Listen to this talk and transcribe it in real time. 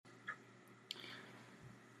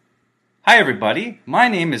Hi, everybody. My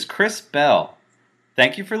name is Chris Bell.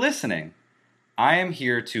 Thank you for listening. I am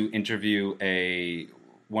here to interview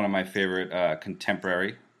one of my favorite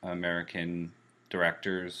contemporary American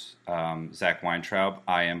directors, Zach Weintraub.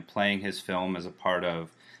 I am playing his film as a part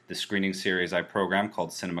of the screening series I program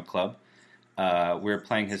called Cinema Club. We're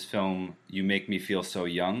playing his film You Make Me Feel So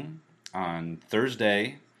Young on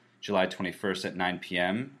Thursday, July 21st at 9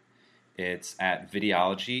 p.m. It's at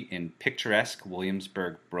Videology in picturesque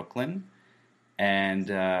Williamsburg, Brooklyn. And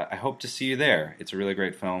I hope to see you there. It's a really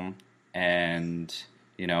great film. And,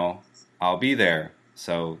 I'll be there.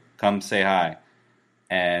 So come say hi.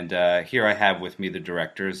 And here I have with me the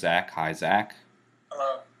director, Zach. Hi, Zach.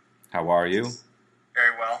 Hello. How are you?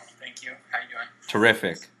 Very well. Thank you. How are you doing?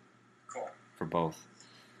 Terrific. Cool. For both.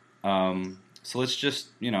 So let's just,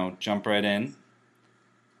 jump right in.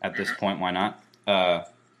 At this point, why not?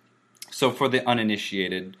 So for the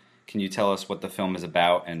uninitiated, can you tell us what the film is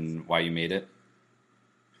about and why you made it?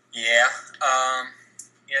 Yeah.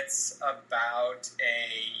 It's about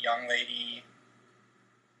a young lady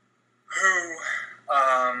who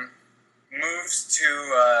moves to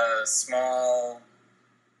a small,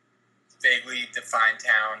 vaguely defined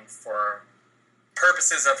town for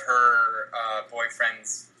purposes of her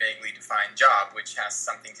boyfriend's vaguely defined job, which has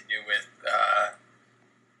something to do with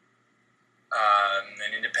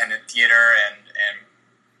an independent theater and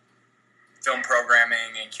film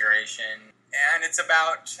programming and curation. And it's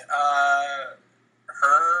about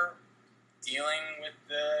her dealing with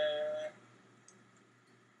the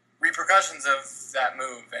repercussions of that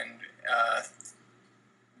move and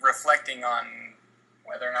reflecting on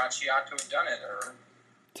whether or not she ought to have done it. Or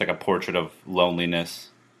it's like a portrait of loneliness.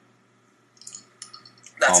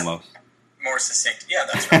 That's almost more succinct. Yeah,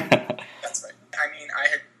 that's right. That's right. I mean, I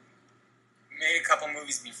had made a couple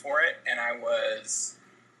movies before it, and I was,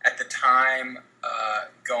 at the time,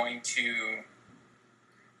 going to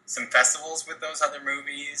some festivals with those other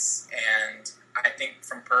movies, and I think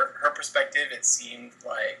from her perspective, it seemed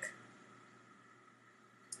like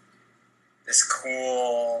this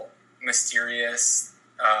cool, mysterious,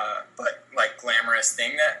 but like glamorous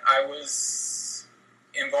thing that I was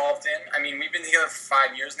involved in. I mean, we've been together for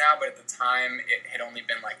 5 years now, but at the time, it had only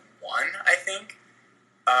been like one, I think.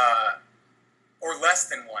 Or less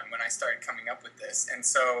than one when I started coming up with this. And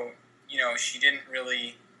so, she didn't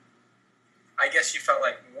really, I guess she felt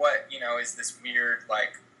like, what, is this weird,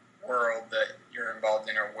 like, world that you're involved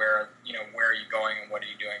in, or where are you going and what are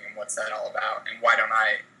you doing and what's that all about? And why don't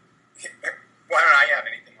I have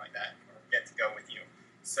anything like that or get to go with you?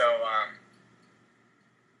 So,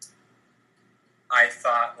 I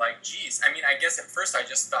thought, like, geez, I mean, I guess at first I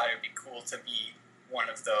just thought it would be cool to be one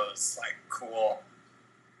of those, like, cool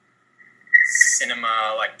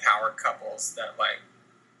cinema, like, power couples that, like,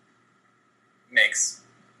 makes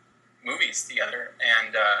movies together.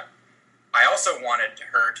 And I also wanted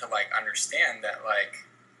her to, like, understand that, like,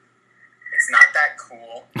 it's not that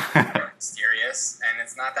cool or mysterious, and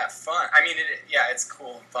it's not that fun. I mean, it's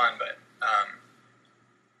cool and fun, but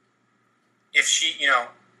if she,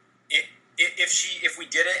 if we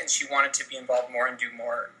did it and she wanted to be involved more and do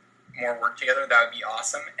more work together, that would be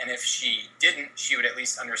awesome. And if she didn't, she would at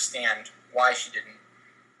least understand why she didn't,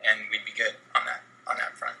 and we'd be good on that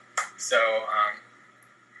front. So,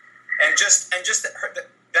 and just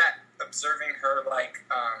that observing her, like,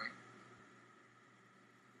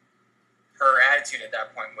 her attitude at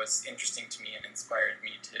that point was interesting to me and inspired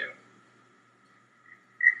me to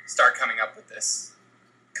start coming up with this,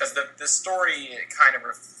 because the story kind of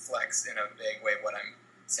reflects in a vague way what I'm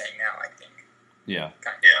saying now, I think. Yeah.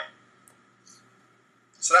 Yeah.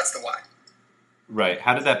 So that's the why. Right.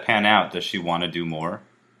 How did that pan out? Does she want to do more?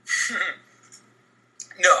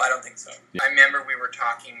 No, I don't think so. Yeah. I remember we were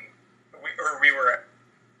talking, we were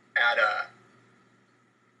at a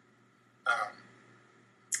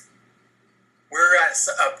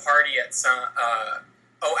party at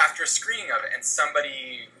after a screening of it, and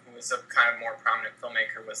somebody who was a kind of more prominent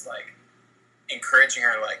filmmaker was, like, encouraging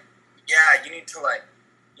her, like, yeah, you need to, like,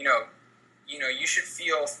 you should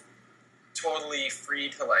feel totally free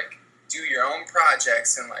to, like, do your own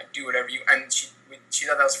projects and, like, do whatever you... And she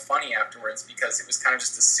thought that was funny afterwards, because it was kind of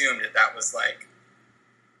just assumed that was, like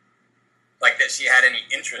that she had any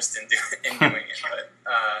interest in doing it. But,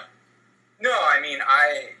 no, I mean,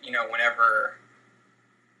 whenever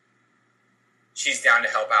she's down to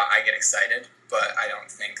help out, I get excited, but I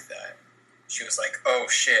don't think that she was like, oh,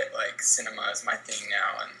 shit, like, cinema is my thing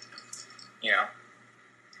now, and,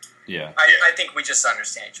 Yeah. I think we just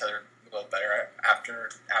understand each other a little better after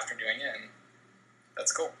doing it, and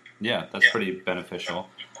that's cool. Yeah, that's pretty beneficial.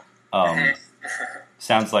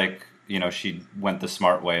 Sounds like she went the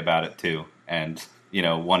smart way about it too, and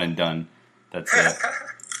one and done. That's it.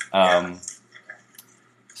 Yeah.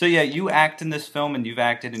 So yeah, you act in this film, and you've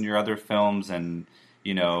acted in your other films, and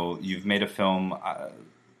you've made a film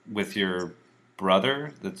with your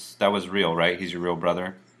brother. That was real, right? He's your real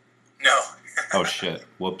brother. No. Oh shit!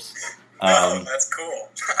 Whoops. No, that's cool.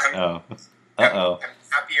 Oh. I'm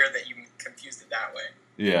happier that you confused it that way.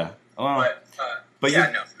 Yeah. Well, but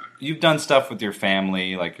yeah, no. You've done stuff with your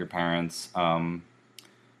family, like your parents.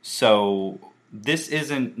 So this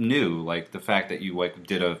isn't new. Like the fact that you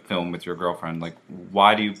did a film with your girlfriend. Like,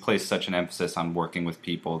 why do you place such an emphasis on working with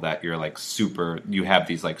people that you're like super? You have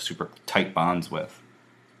these like super tight bonds with.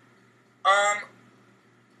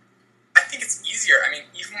 I think it's easier. I mean,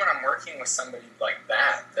 even when I'm working with somebody like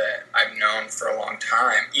that I've known for a long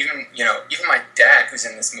time, even my dad, who's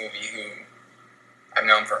in this movie, who I've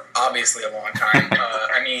known for obviously a long time.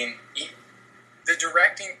 I mean, the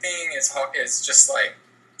directing thing is just like,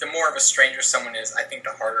 the more of a stranger someone is, I think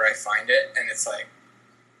the harder I find it. And it's like,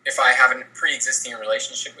 if I have a pre-existing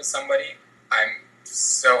relationship with somebody, I'm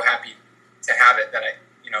so happy to have it that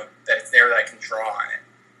that it's there that I can draw on it.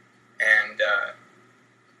 And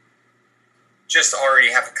just already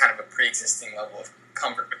have a kind of a pre-existing level of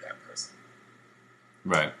comfort with that person.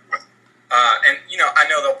 Right. And I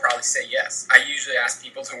know they'll probably say yes. I usually ask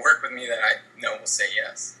people to work with me that I know will say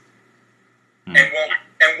yes, and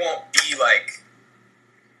won't be like,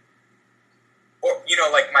 or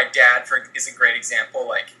like my dad is a great example.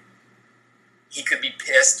 Like, he could be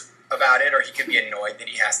pissed about it, or he could be annoyed that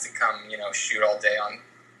he has to come, shoot all day on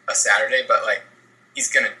a Saturday, but like, he's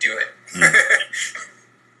gonna do it.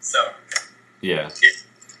 So yeah,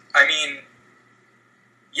 I mean,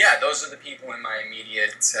 yeah, those are the people in my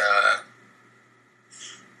immediate.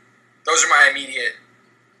 Those are my immediate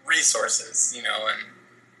resources, and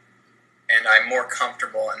I'm more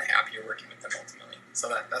comfortable and happier working with them ultimately. So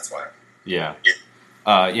that's why. Yeah.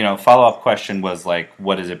 Follow-up question was like,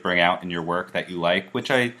 what does it bring out in your work that you like? Which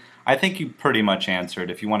I think you pretty much answered.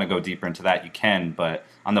 If you want to go deeper into that, you can. But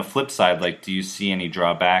on the flip side, like, do you see any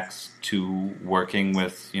drawbacks to working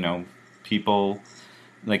with, people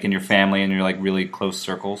like in your family and your like really close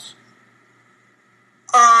circles?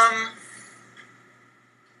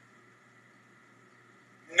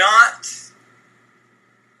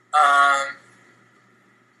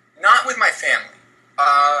 Not with my family.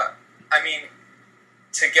 I mean,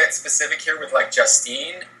 to get specific here with like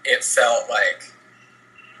Justine, it felt like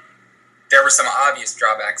there were some obvious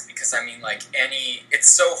drawbacks because I mean, like it's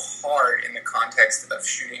so hard in the context of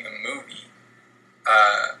shooting a movie,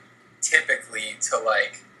 typically to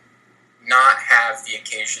like not have the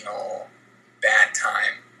occasional bad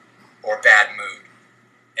time or bad mood.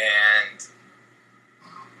 And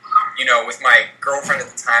with my girlfriend at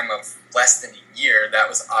the time of less than a year, that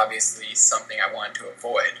was obviously something I wanted to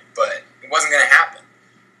avoid, but it wasn't going to happen.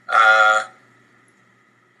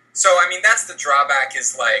 So, I mean, that's the drawback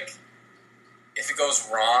is, like, if it goes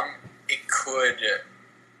wrong, it could,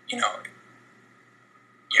 you're not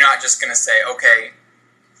just going to say, okay,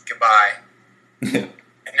 goodbye, and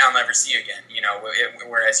I'll never see you again,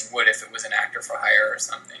 whereas you would if it was an actor for hire or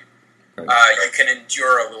something. Right. You can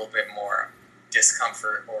endure a little bit more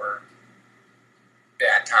discomfort or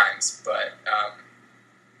bad times, but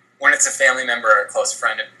when it's a family member or a close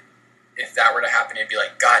friend, if that were to happen, it'd be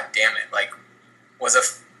like, God damn it! Like, was a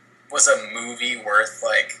movie worth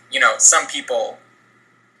like? Some people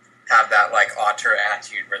have that like auteur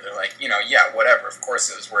attitude where they're like, yeah, whatever. Of course,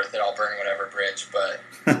 it was worth it. I'll burn whatever bridge. But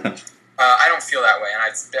I don't feel that way, and I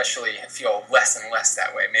especially feel less and less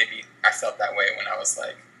that way. Maybe I felt that way when I was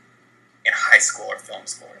like in high school or film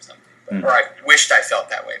school or something. Or I wished I felt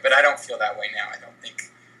that way, but I don't feel that way now. I don't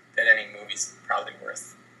think that any movie's probably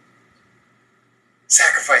worth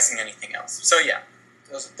sacrificing anything else. So yeah,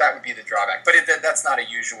 that would be the drawback. But that's not a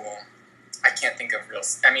usual. I can't think of real.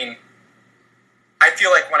 I mean, I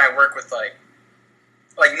feel like when I work with like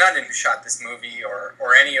Nundan, who shot this movie, or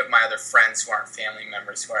any of my other friends who aren't family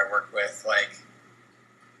members who I work with, like,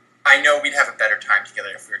 I know we'd have a better time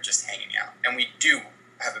together if we were just hanging out, and we do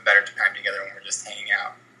have a better time together when we're just hanging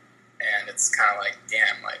out. And it's kind of like,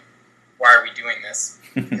 damn, like, why are we doing this?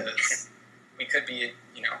 Because we could be,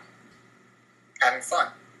 having fun.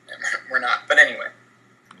 And we're not. But anyway.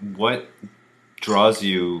 What draws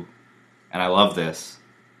you, and I love this,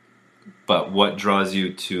 but what draws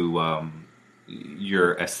you to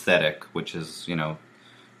your aesthetic, which is,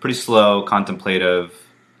 pretty slow, contemplative,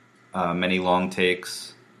 many long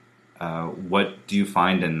takes? What do you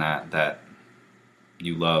find in that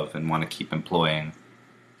you love and want to keep employing?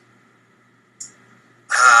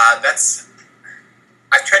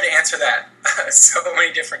 I've tried to answer that so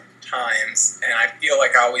many different times, and I feel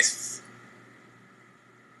like I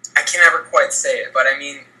can never quite say it, but I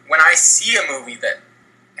mean, when I see a movie that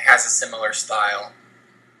has a similar style,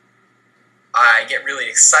 I get really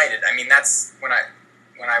excited. I mean, that's when I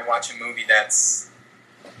watch a movie that's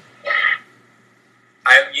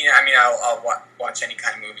I'll watch any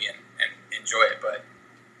kind of movie and enjoy it, but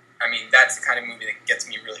I mean, that's the kind of movie that gets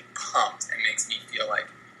me really pumped and makes me feel like,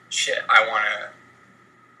 shit, I want to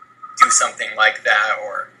do something like that,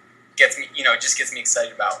 or just gets me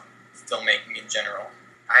excited about filmmaking in general.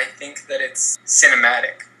 I think that it's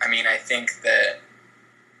cinematic. I mean, I think that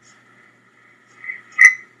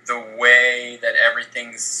the way that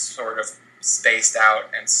everything's sort of spaced out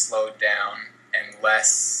and slowed down and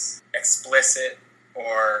less explicit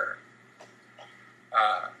or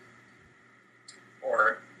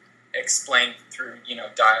explained through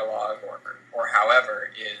dialogue or however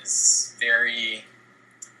is very.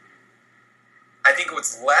 I think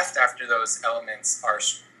what's left after those elements are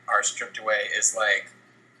stripped away is like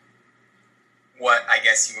what I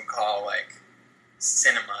guess you would call like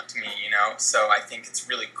cinema to me, So I think it's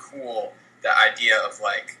really cool, the idea of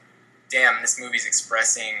like, damn, this movie's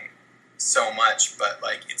expressing so much, but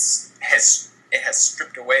like it has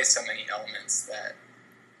stripped away so many elements that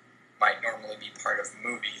might normally be part of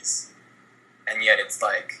movies, and yet it's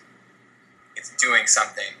like it's doing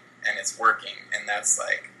something and it's working, and that's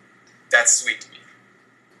sweet to me.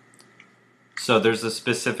 So there's a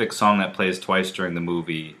specific song that plays twice during the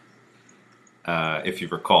movie, if you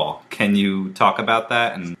recall. Can you talk about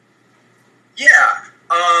that? Yeah,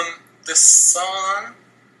 the song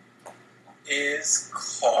is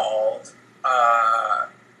called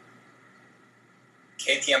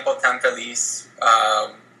 "Que Tiempo Tan Feliz,"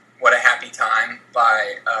 "What a Happy Time"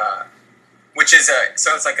 by which is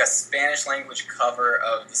it's like a Spanish language cover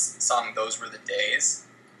of the song "Those Were the Days,"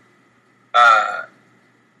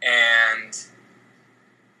 and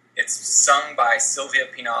it's sung by Silvia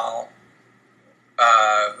Pinal,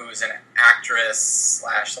 who is an actress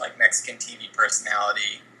 / like Mexican TV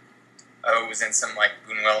personality, who was in some like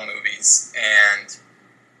Buñuel movies, and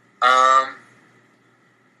I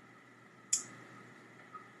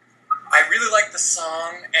really liked the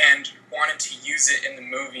song and wanted to use it in the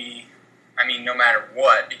movie. I mean, no matter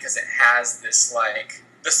what, because it has this like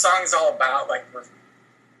the song is all about like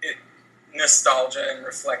nostalgia and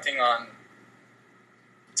reflecting on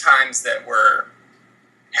times that were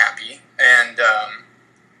happy, and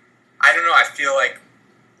I don't know. I feel like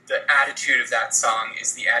the attitude of that song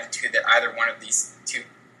is the attitude that either one of these two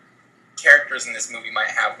characters in this movie might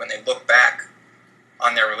have when they look back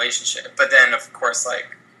on their relationship. But then, of course,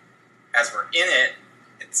 like as we're in it,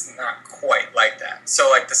 it's not quite like that. So,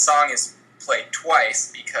 like the song is played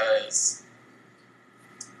twice because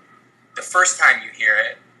the first time you hear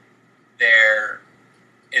it, there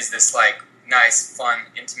is this like nice, fun,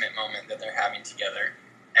 intimate moment that they're having together,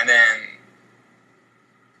 and then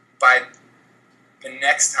by the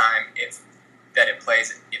next time it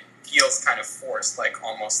plays, it feels kind of forced, like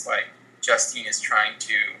almost like Justine is trying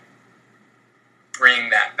to bring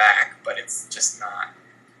that back, but it's just not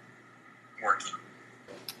working.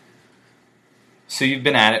 So you've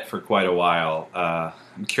been at it for quite a while.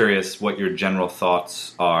 I'm curious what your general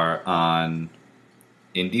thoughts are on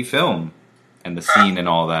indie film and the scene and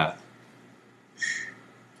all that.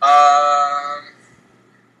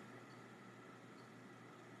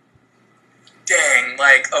 Dang,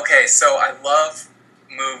 like, okay, so I love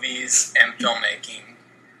movies and filmmaking,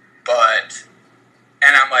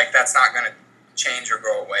 and I'm like, that's not going to change or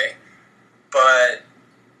go away, but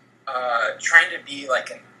trying to be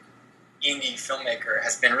like an indie filmmaker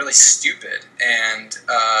has been really stupid and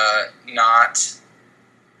not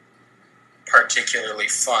particularly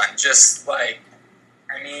fun. Just like,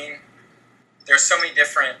 I mean, there's so many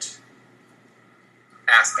different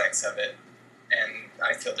aspects of it, and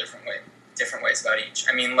I feel different ways about each.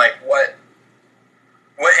 I mean, like, what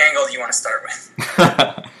angle do you want to start with?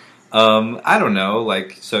 I don't know.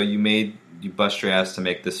 Like, so you bust your ass to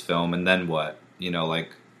make this film, and then what?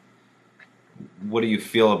 Like, what do you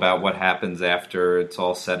feel about what happens after it's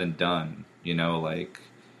all said and done? Like,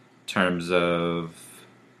 in terms of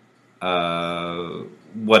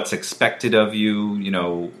what's expected of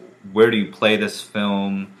you. Where do you play this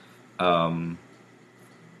film? I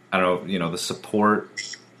don't know. The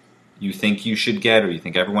support you think you should get, or you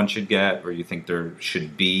think everyone should get, or you think there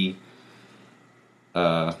should be.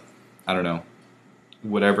 I don't know.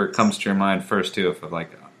 Whatever comes to your mind first, too. If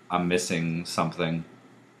like I'm missing something.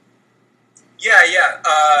 Yeah.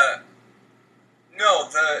 No.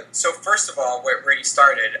 So first of all, where you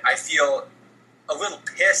started, I feel a little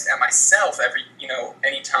pissed at myself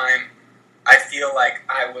anytime I feel like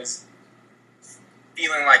I was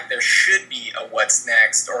feeling like there should be a what's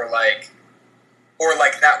next, or like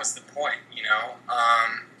that was the point, you know.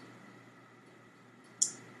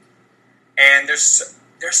 And there's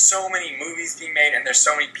so many movies being made, and there's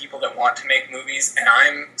so many people that want to make movies, and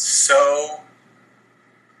I'm so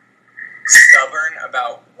stubborn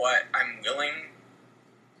about what I'm willing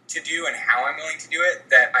to do and how I'm willing to do it,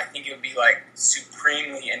 that I think it would be like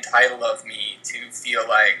supremely entitled of me to feel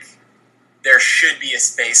like there should be a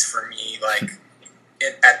space for me, like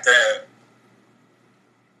at the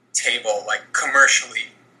table, like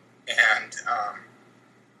commercially, and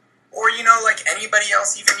or, you know, like anybody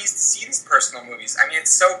else even needs to see these personal movies. I mean,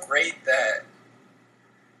 it's so great that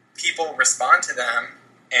people respond to them,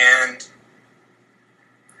 and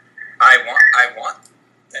I want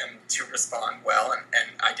them to respond well and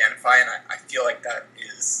identify, and I feel like that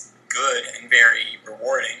is good and very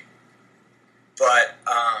rewarding. But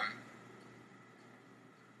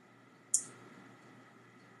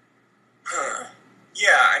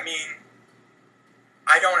yeah, I mean,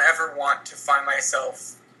 I don't ever want to find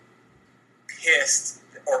myself pissed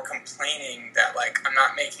or complaining that, like, I'm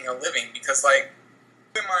not making a living, because, like,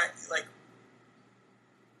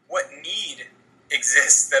 what need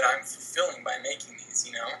exists that I'm fulfilling by making these,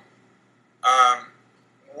 you know?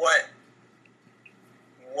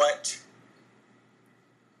 What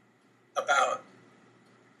about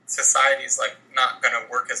society is, like, not going to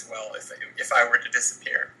work as well if I were to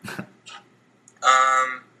disappear?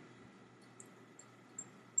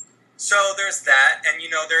 So there's that, and, you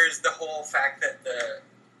know, there's the whole fact that the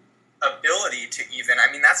ability to even,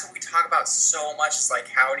 I mean, that's what we talk about so much, is like,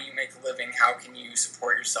 how do you make a living? How can you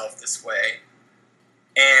support yourself this way?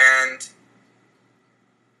 And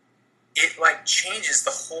it, like, changes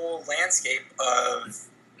the whole landscape of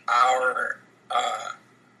our, I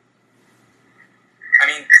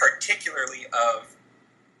mean, particularly of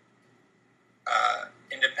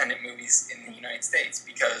independent movies in the United States,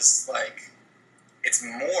 because, like, I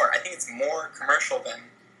think it's more commercial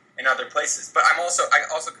than in other places. But I also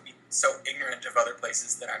could be so ignorant of other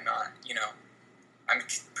places that I'm not, you know, I'm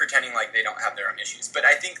pretending like they don't have their own issues. But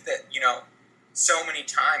I think that, you know, so many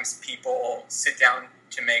times people sit down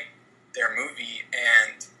to make their movie,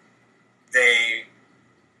 and they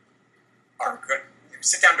are going to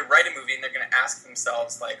sit down to write a movie, and they're going to ask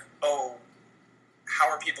themselves, like, oh, how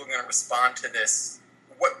are people going to respond to this?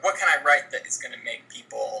 What can I write that is going to make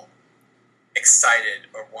people excited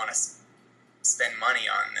or want to spend money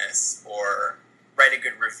on this, or write a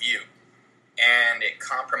good review? And it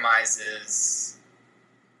compromises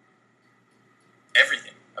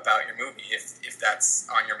everything about your movie if that's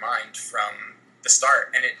on your mind from the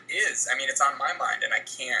start. And it is. I mean, it's on my mind, and I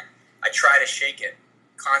try to shake it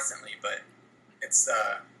constantly, but it's,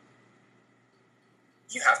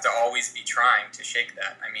 you have to always be trying to shake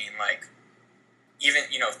that. I mean, like, even,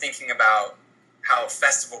 you know, thinking about how a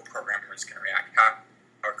festival programmer is going to react, how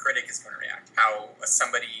a critic is going to react, how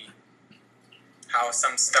some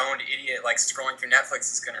stoned idiot, like, scrolling through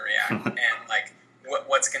Netflix is going to react, and, like,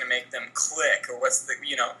 what's going to make them click, or what's the,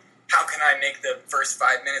 you know, how can I make the first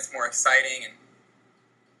 5 minutes more exciting? And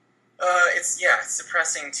it's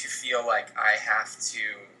depressing to feel like I have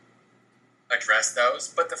to address those,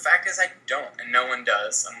 but the fact is I don't, and no one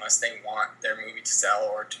does unless they want their movie to sell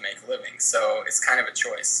or to make a living. So it's kind of a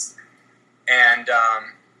choice. And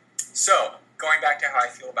so going back to how I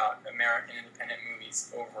feel about American independent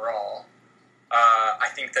movies overall, I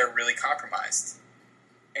think they're really compromised,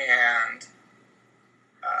 and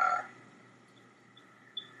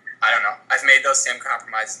I don't know. I've made those same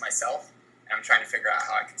compromises myself, and I'm trying to figure out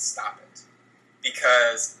how I can stop it,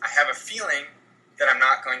 because I have a feeling that I'm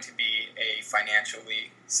not going to be a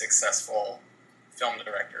financially successful film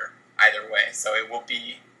director either way. So it will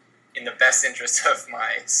be in the best interest of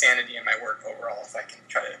my sanity and my work overall if I can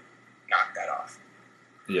try to knock that off.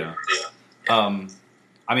 Yeah.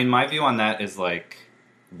 I mean, my view on that is, like,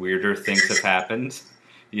 weirder things have happened.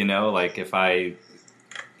 You know, like, if I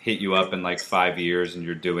hit you up in, like, 5 years and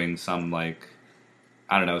you're doing some, like,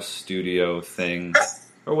 I don't know, studio thing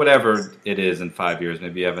or whatever it is in 5 years,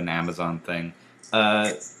 maybe you have an Amazon thing.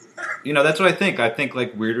 You know, that's what I think. I think,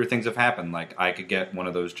 like, weirder things have happened. Like, I could get one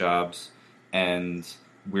of those jobs, and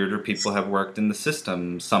weirder people have worked in the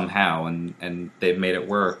system somehow, and they've made it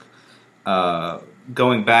work.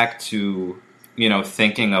 Going back to, you know,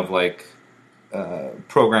 thinking of, like,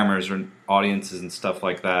 programmers or audiences and stuff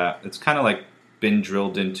like that, it's kind of, like, been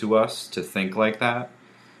drilled into us to think like that.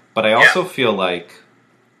 But I also feel like,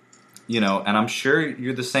 you know, and I'm sure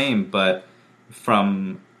you're the same, but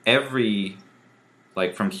from every,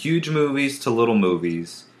 like, from huge movies to little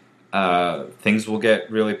movies, things will get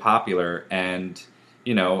really popular, and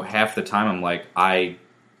half the time I'm like, I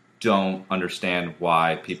don't understand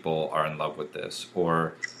why people are in love with this,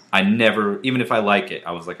 or I never, even if I like it,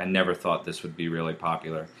 I was like, I never thought this would be really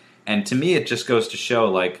popular. And to me, it just goes to show,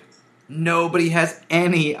 like, nobody has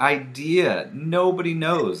any idea. Nobody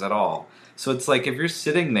knows at all. So it's like, if you're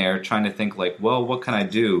sitting there trying to think, like, well, what can I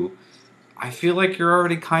do? I feel like you're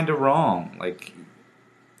already kind of wrong. Like,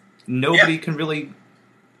 nobody can really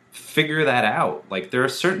figure that out. Like, there are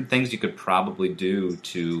certain things you could probably do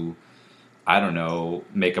to, I don't know,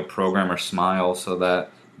 make a programmer smile so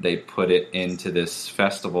that they put it into this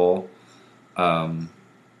festival.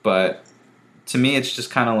 But to me, it's just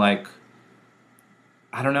kind of like,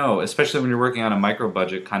 I don't know, especially when you're working on a micro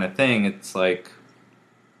budget kind of thing, it's like,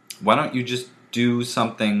 why don't you just do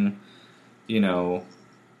something, I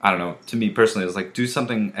don't know, to me personally, it's like, do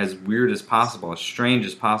something as weird as possible, as strange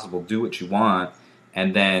as possible, do what you want,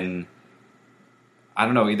 and then, I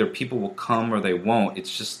don't know, either people will come or they won't.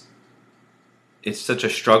 It's just, it's such a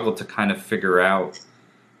struggle to kind of figure out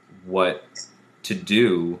what to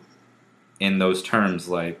do in those terms,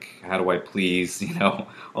 like, how do I please,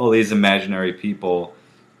 all these imaginary people,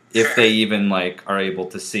 if they even, like, are able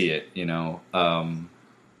to see it,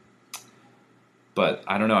 But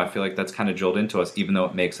I don't know, I feel like that's kind of drilled into us, even though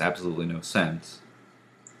it makes absolutely no sense.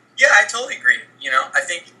 Yeah, I totally agree. I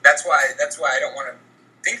think that's why I don't want to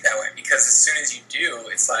think that way, because as soon as you do,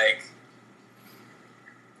 it's like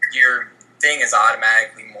your thing is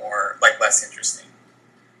automatically more, like, less interesting.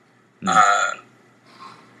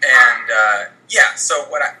 Yeah, so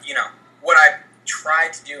what I try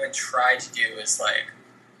to do is, like,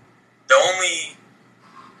 the only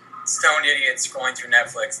stoned idiot scrolling through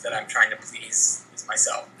Netflix that I'm trying to please is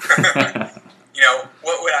myself.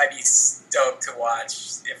 What would I be stoked to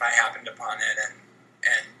watch if I happened upon it,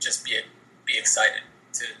 and just be excited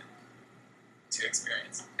to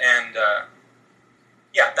experience. And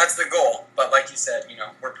yeah, that's the goal. But like you said,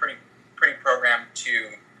 we're pretty programmed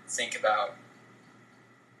to think about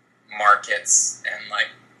markets and, like,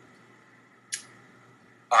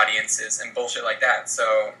 audiences and bullshit like that.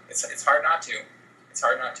 So it's hard not to. It's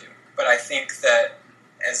hard not to. But I think that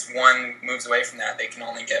as one moves away from that, they can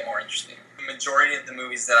only get more interesting. The majority of the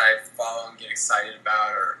movies that I follow and get excited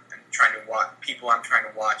about, or I'm trying to watch, people I'm trying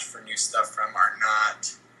to watch for new stuff from, are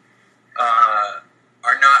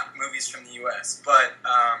not movies from the U.S. But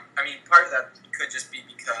I mean, part of that could just be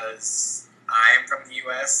because I am from the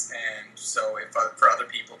U.S., and so if for other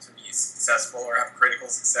people to be successful or have critical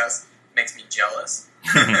success makes me jealous.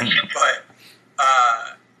 But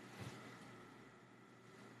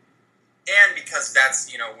and because that's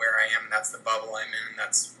where I am, that's the bubble I'm in, and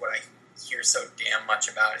that's what I hear so damn much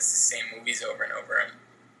about. It's the same movies over and over, and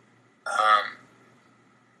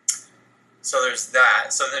so there's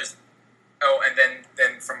that. So there's and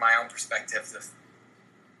then from my own perspective,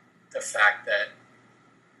 the fact that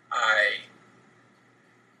I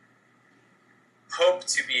hope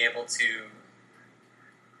to be able to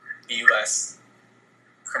be less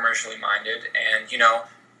commercially minded, and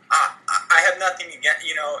I have nothing against,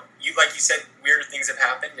 like you said, weirder things have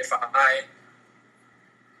happened. If I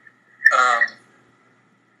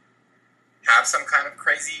have some kind of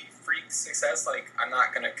crazy freak success, like, I'm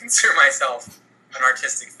not going to consider myself an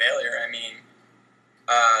artistic failure. I mean,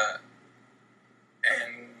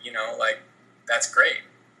 and, like, that's great.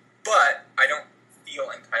 But I don't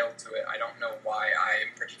feel entitled to it. I don't know why I,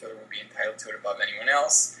 in particular, would be entitled to it above anyone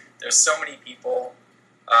else. There's so many people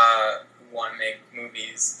who want to make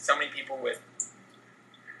movies, so many people with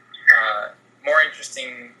more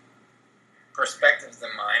interesting perspectives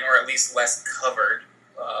than mine, or at least less covered,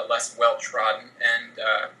 less well-trodden, and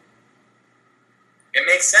it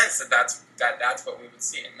makes sense that that's what we would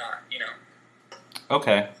see, and not,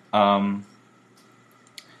 Okay.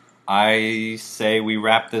 I say we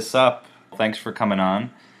wrap this up. Thanks for coming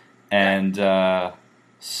on. And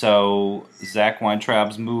so Zach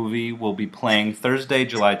Weintraub's movie will be playing Thursday,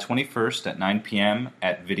 July 21st at 9 p.m.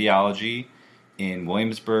 at Videology in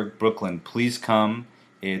Williamsburg, Brooklyn. Please come.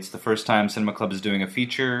 It's the first time Cinema Club is doing a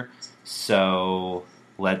feature, so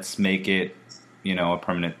let's make it, a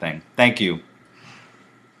permanent thing. Thank you.